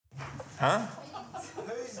Huh?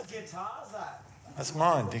 Whose guitar's that? That's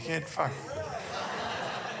mine, dickhead. Fuck.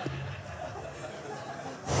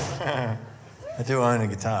 I do own a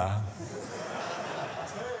guitar.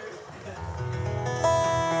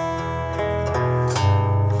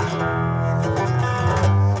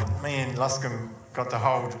 Me and Luscombe got to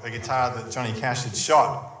hold a guitar that Johnny Cash had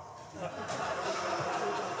shot. And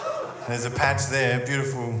there's a patch there,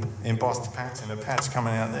 beautiful embossed patch, and a patch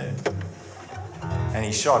coming out there. And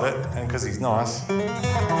he shot it, and because he's nice,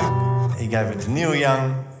 he gave it to Neil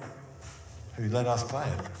Young, who let us play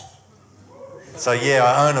it. So yeah,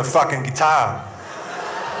 I own a fucking guitar.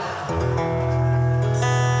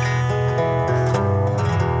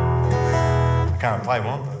 I can't play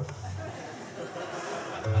one.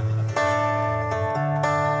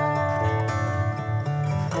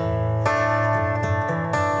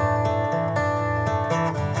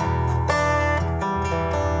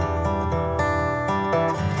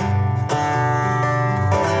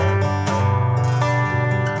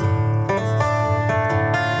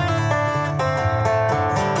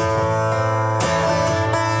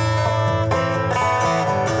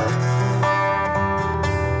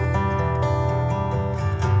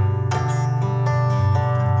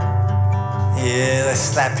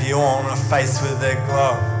 Slap you on the face with their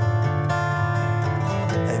glove.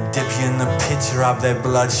 They dip you in the pitcher of their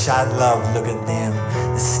bloodshot love. Look at them,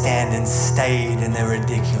 they're standing staid in their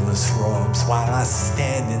ridiculous robes while I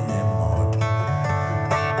stand in their mud.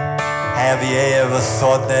 Have you ever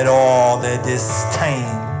thought that all their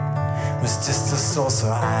disdain was just a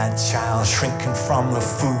saucer-eyed child shrinking from the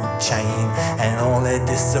food chain, and all their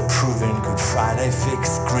disapproving Good Friday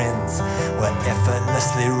fixed grins were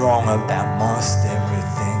effortlessly wrong about most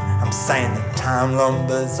everything? I'm saying that time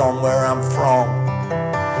lumbers on where I'm from.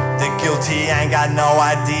 The guilty ain't got no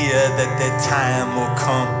idea that their time will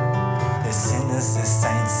come. They're sinners, they're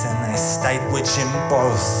saints, and they state which in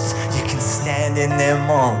boasts. You can stand in their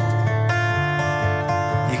moat.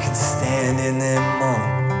 You can stand in their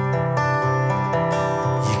moat.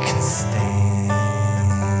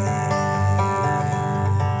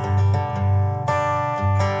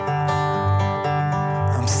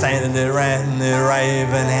 Saying that they're ranting, they're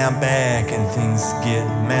raving, how bad can things get?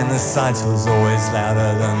 Man, the sideshow's always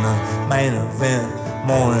louder than the main event.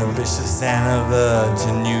 More ambitious than a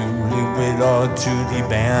virgin, newly widowed, duty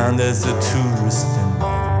bound as a tourist.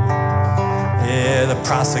 Yeah, the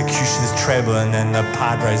prosecution's trebling and the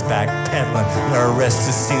Padres backpedaling. The arrest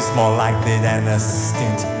just seems more likely than a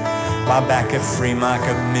stint. While back at Free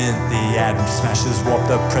Market Mint, the atom smashers warp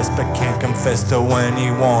the press but can't confess to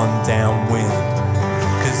anyone downwind.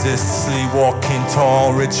 Cause they're sleepwalking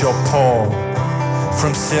tall, rich or poor,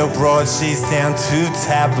 from silk broadsheets down to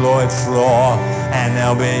tabloid floor. And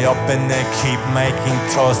they'll be up and they keep making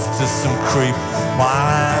toast to some creep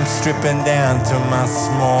while I'm stripping down to my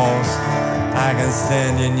smalls. I can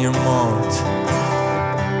stand in your moat.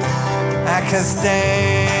 I can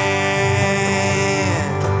stand.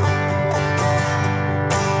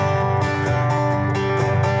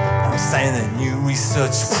 I'm saying that new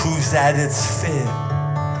research proves that it's fair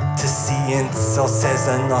to see insults as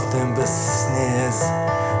are nothing but sneers.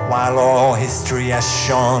 While all history has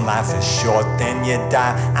shown life is short, then you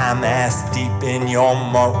die. I'm ass deep in your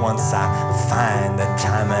moat once I find the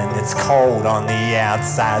time, and it's cold on the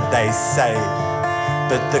outside, they say.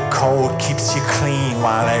 But the cold keeps you clean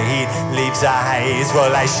while the heat leaves a haze.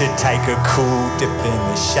 Well, they should take a cool dip in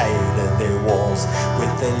the shade of their walls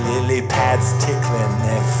with the lily pads tickling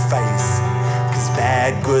their face.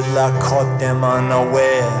 Bad good luck caught them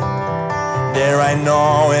unaware. There ain't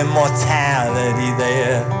no immortality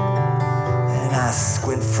there. And I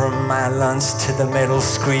squint from my lunch to the metal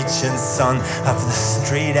screeching sun of the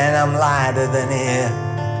street, and I'm lighter than air.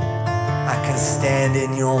 I can stand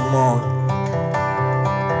in your moat.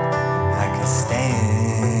 I can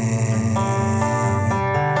stand.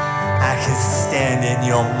 I can stand in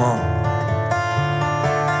your moat.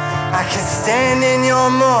 I can stand in your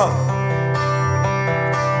moat.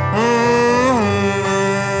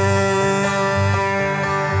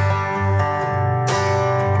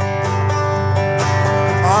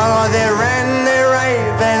 Oh, they're ranting, they're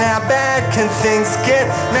raving, how bad can things get?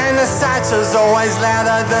 Man, the sideshow's always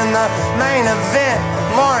louder than the main event.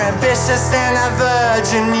 More ambitious than a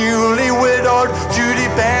virgin, newly widowed,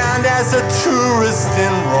 duty bound as a tourist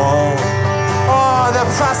in Rome. Oh, the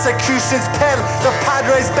prosecution's peddling, the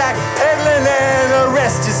Padres backpedaling, and the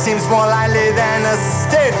rest just seems more likely than a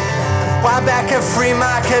stint. While back at Free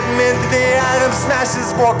Market Mint, the atom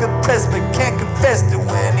smashers walk the press but can't confess to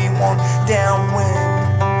anyone downwind.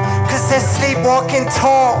 Cause they're sleepwalking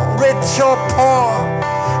tall, rich or poor,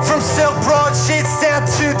 From silk broadsheets down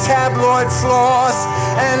to tabloid floors,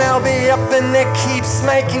 and I'll be up in their keeps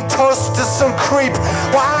making toast to some creep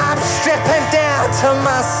while I'm stripping down to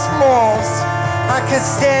my smalls. I can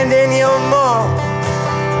stand in your mall.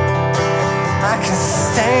 I can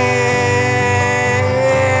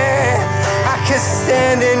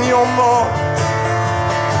stand in your mall.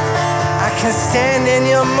 I can stand in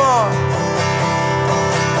your mall.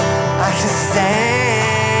 I can stand.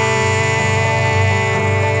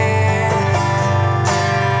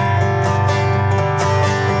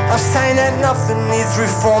 I'm saying that nothing needs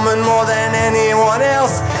reforming more than anyone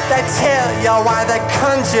else. They tell you why they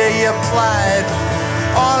conjure you plight.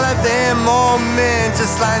 All of them old men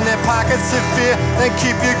just line their pockets of fear and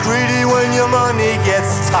keep you greedy when your money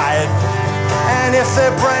gets tight. And if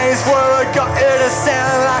their brains were a gut, it'd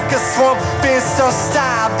sound like a swamp, being so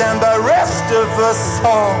starved and bereft of a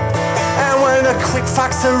soul. And when a quick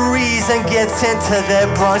fox of reason gets into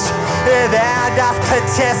their brunch, they'd have to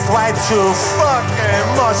protest way too fucking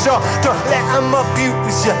much. Oh, don't let them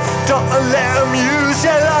abuse you, don't let them use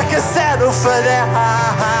you like a saddle for their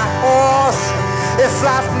high horse. If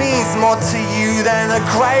life means more to you than a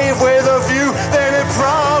grave with a view, then it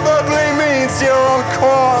probably means you're on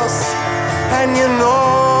course. And you know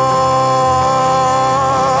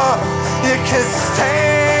you can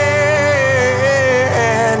stand.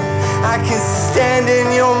 I can stand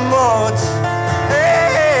in your moat.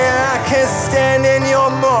 Hey, I can stand in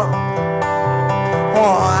your moat.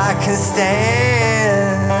 Oh, I can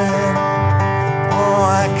stand. Oh,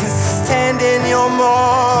 I can stand in your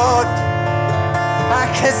moat. I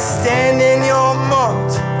can stand in your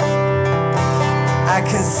moat. I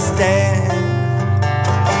can stand.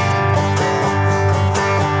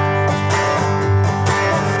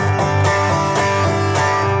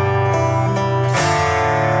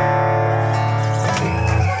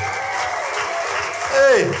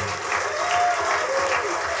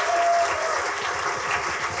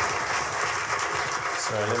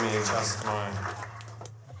 Sorry, let me adjust mine.